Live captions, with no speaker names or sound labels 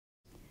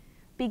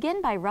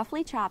Begin by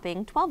roughly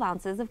chopping 12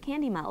 ounces of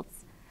candy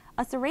melts.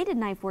 A serrated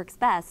knife works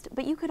best,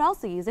 but you could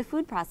also use a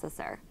food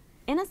processor.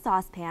 In a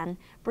saucepan,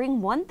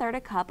 bring 1/3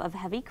 a cup of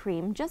heavy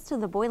cream just to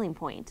the boiling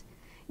point.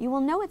 You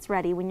will know it's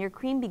ready when your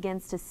cream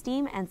begins to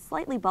steam and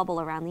slightly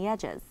bubble around the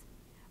edges.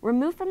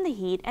 Remove from the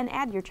heat and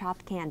add your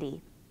chopped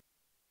candy.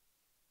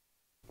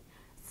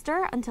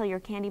 Stir until your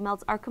candy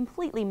melts are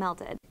completely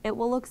melted. It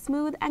will look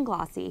smooth and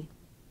glossy.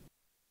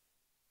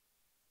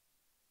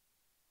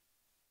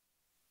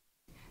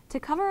 To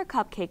cover a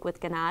cupcake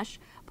with ganache,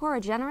 pour a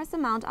generous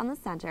amount on the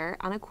center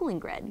on a cooling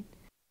grid.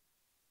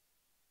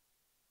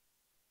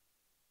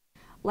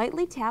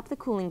 Lightly tap the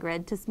cooling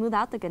grid to smooth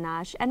out the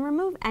ganache and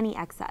remove any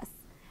excess.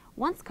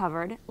 Once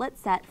covered, let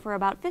set for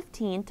about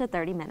 15 to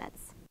 30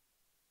 minutes.